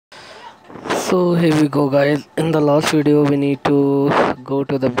So here we go, guys. In the last video we need to go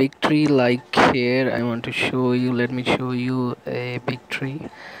to the big tree. Like here I want to show you, let me show you a big tree.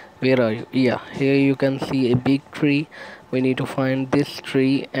 Where are you? Yeah, here you can see a big tree. We need to find this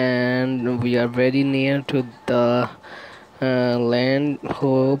tree and we are very near to the land.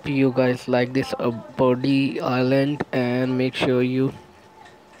 Hope you guys like this Abode island and make sure you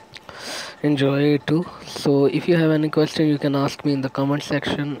enjoy it too. So if you have any question, you can ask me in the comment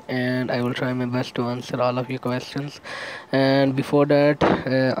section and I will try my best to answer all of your questions. And before that,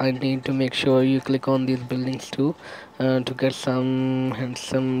 I need to make sure you click on these buildings too to get some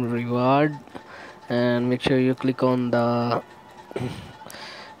handsome reward. And make sure you click on the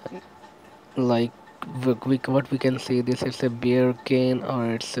like what we can say, this is a bear cane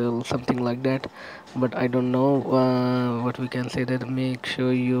or it's something like that, but I don't know what we can say. That make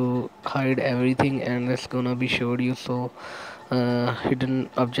sure you hide everything and it's gonna be showed you. So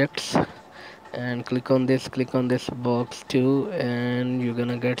hidden objects, and click on this box too and you're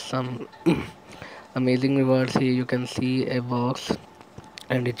gonna get some amazing rewards. Here you can see a box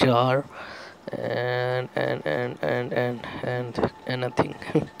and a jar and nothing.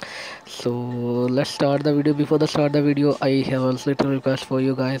 So let's start the video. Before the start the video, I have a little request for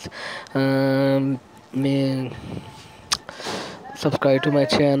you guys. May subscribe to my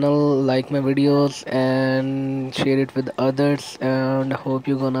channel, like my videos and share it with others, and hope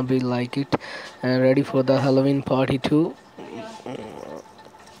you're gonna be like it and ready for the Halloween party too.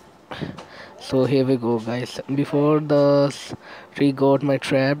 So here we go, guys. Before the tree got my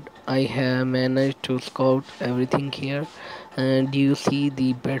trapped, I have managed to scout everything here. And do you see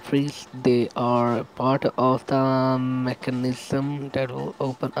the batteries? They are part of the mechanism that will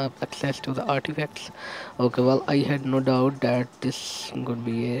open up access to the artifacts. Okay, well, I had no doubt that this could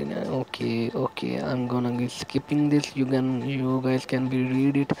be a, okay, I'm gonna be skipping this. You guys can be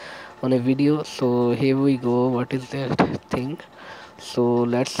read it on a video. So here we go. What is that thing? So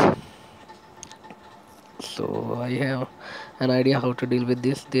let's so I have an idea how to deal with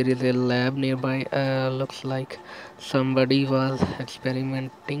this. There is a lab nearby. Looks like somebody was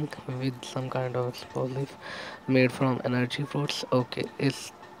experimenting with some kind of explosive made from energy fruits. Okay,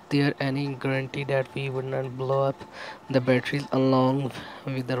 is there any guarantee that we would not blow up the batteries along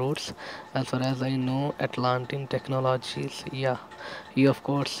with the roads? As far as I know, Atlantic technologies, yeah, you of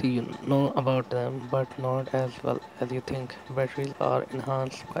course you know about them, but not as well as you think. Batteries are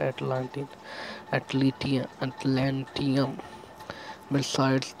enhanced by Atlantium.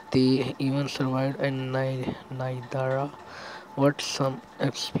 Besides, they even survived in Nidara. What some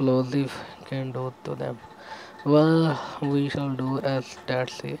explosive can do to them? Well, we shall do as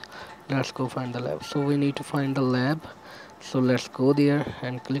that say. Let's go find the lab. So we need to find the lab. So let's go there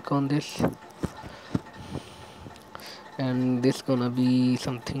and click on this. And this gonna be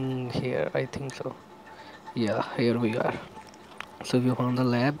something here, I think so. Yeah, here we are. So we found the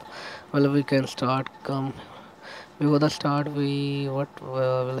lab. Well, we can start. Come before the start, we what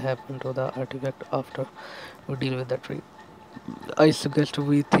will happen to the artifact after we deal with the tree? I suggest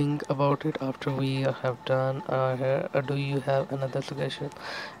we think about it after we have done. Do you have another suggestion?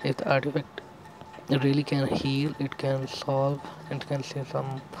 If the artifact really can heal, it can solve, it can save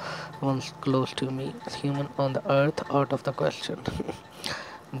someone's close to me. Human on the earth, out of the question.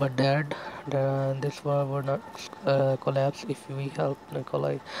 But dad, this war would not collapse if we help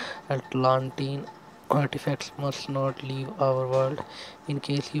Nikolai. Atlantine artifacts must not leave our world. In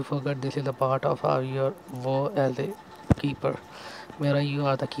case you forget, this is a part of your war as a keeper. Mira, you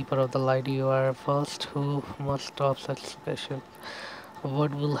are the keeper of the light. You are first who must stop such special.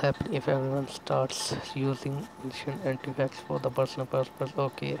 What will happen if everyone starts using ancient artifacts for the personal purpose?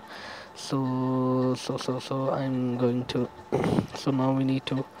 Okay, so I'm going to. So now we need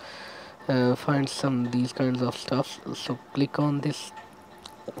to find some these kinds of stuff. So click on this,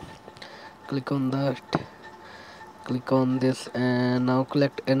 click on that, click on this, and now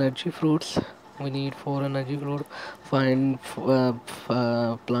collect energy fruits. We need 4 energy fruit. Find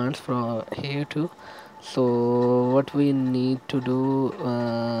plants from here too. So what we need to do,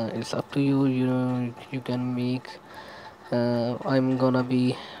 it's up to you. You can make I'm gonna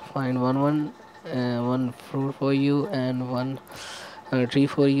be find one fruit for you and one tree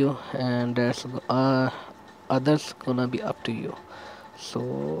for you, and that's others gonna be up to you.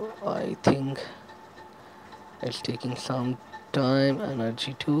 So I think it's taking some time,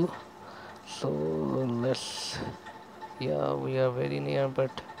 energy too. So let's, yeah, we are very near,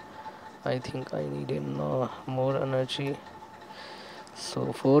 but I think I need more energy.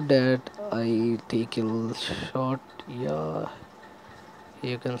 So for that I take a shot. Yeah,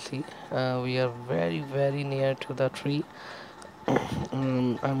 you can see we are very near to the tree.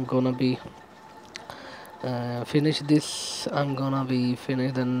 I'm gonna be finish this. I'm gonna be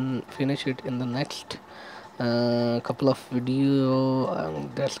finish it in the next couple of video.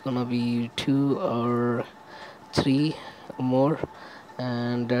 That's gonna be 2 or 3 more,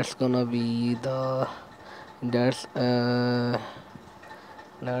 and that's gonna be the that's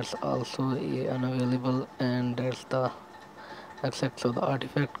that's also unavailable, and that's the except so the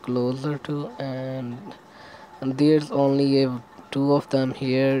artifact closer to, and there's only two of them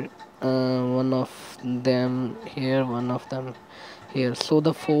here, one of them here, one of them here, so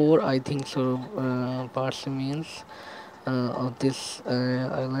the four I think so parts means of this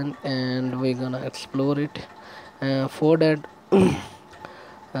island, and we're gonna explore it. For that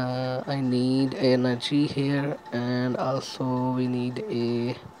I need energy here, and also we need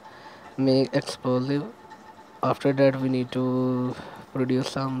a make explosive. After that we need to produce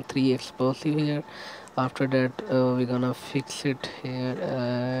some 3 explosive here. After that we're gonna fix it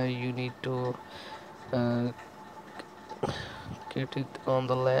here. You need to uh, get it on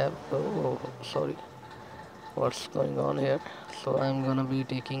the lab. Oh, sorry, what's going on here? So I'm gonna be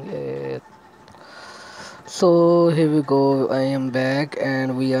taking a, so here we go, I am back,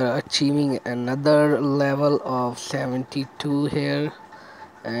 and we are achieving another level of 72 here,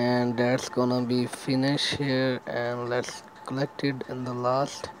 and that's gonna be finished here, and let's collect it in the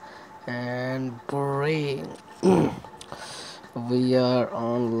last and bring. We are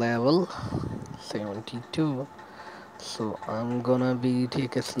on level 72, so I'm gonna be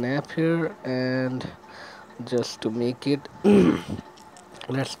take a snap here, and just to make it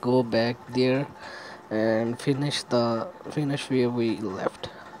let's go back there and finish where we left.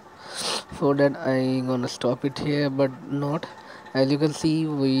 For that I gonna stop it here, but not, as you can see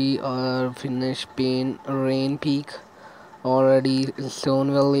we are finished pain rain peak already,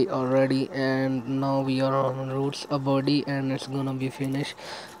 Stone Valley already, and now we are on routes Abode, and it's gonna be finished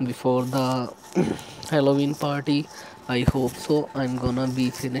before the Halloween party. I hope so. I'm gonna be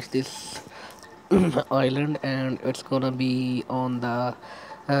finish this island, and it's gonna be on the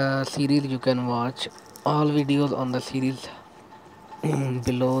series. You can watch all videos on the series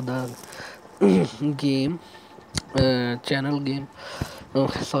below the game channel game. Oh,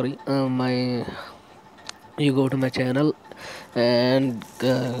 sorry, my you go to my channel and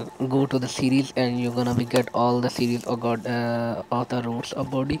go to the series, and you're gonna be get all the series of god of the routes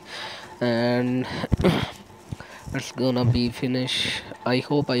of body, and it's gonna be finish. I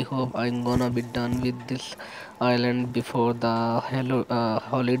hope I'm gonna be done with this island before the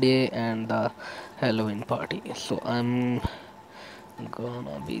holiday and the Halloween party. So I'm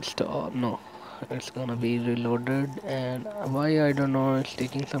gonna be stop, no, it's gonna be reloaded, and why I don't know, it's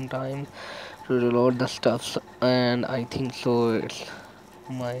taking some time to reload the stuffs, and I think so it's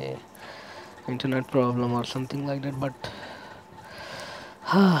my internet problem or something like that, but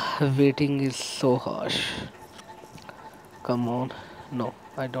waiting is so harsh. Come on, no,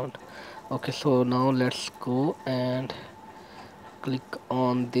 I don't. Okay, so now let's go and click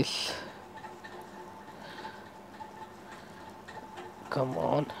on this. Come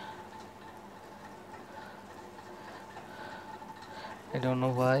on, I don't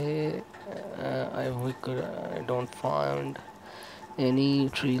know why I don't find any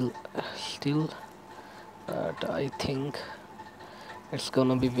trail still, but I think it's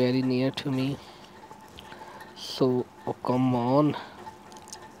gonna be very near to me. So oh, come on,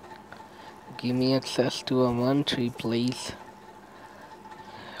 give me access to a one tree please.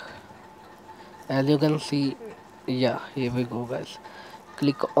 As you can see, yeah, here we go guys,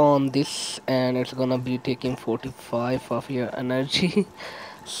 click on this, and it's gonna be taking 45 of your energy.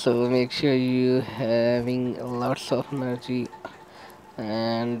 So make sure you having lots of energy,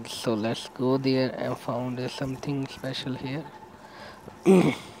 and so let's go there and found something special here.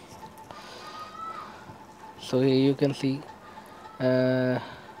 So here you can see, uh,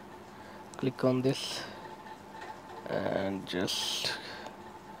 click on this, and just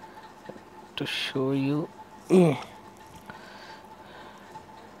to show you.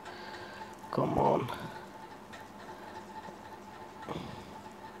 Come on,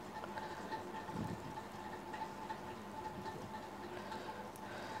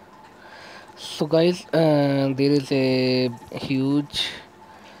 so guys, there is a huge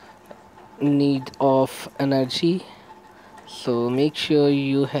need of energy, so make sure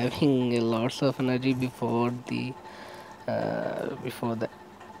you having lots of energy before the,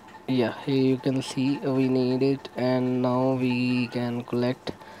 yeah, here you can see we need it, and now we can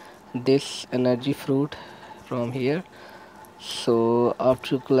collect this energy fruit from here. So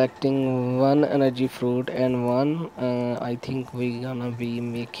after collecting one energy fruit and one, I think we gonna be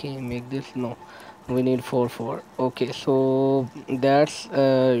make this, no, we need four. Okay, so that's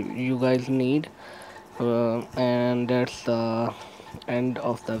you guys need And that's the end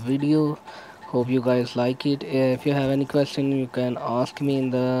of the video. Hope you guys like it. If you have any question, you can ask me in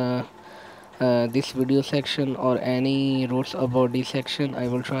the this video section or any roads about this section. I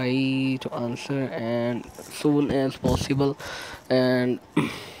will try to answer and soon as possible. And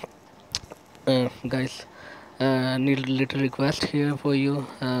guys, need a little request here for you.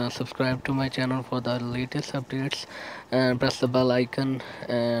 Subscribe to my channel for the latest updates and press the bell icon,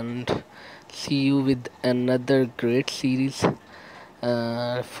 and see you with another great series.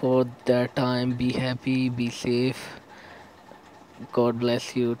 For that time, be happy, be safe. God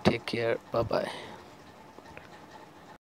bless you. Take care. Bye bye.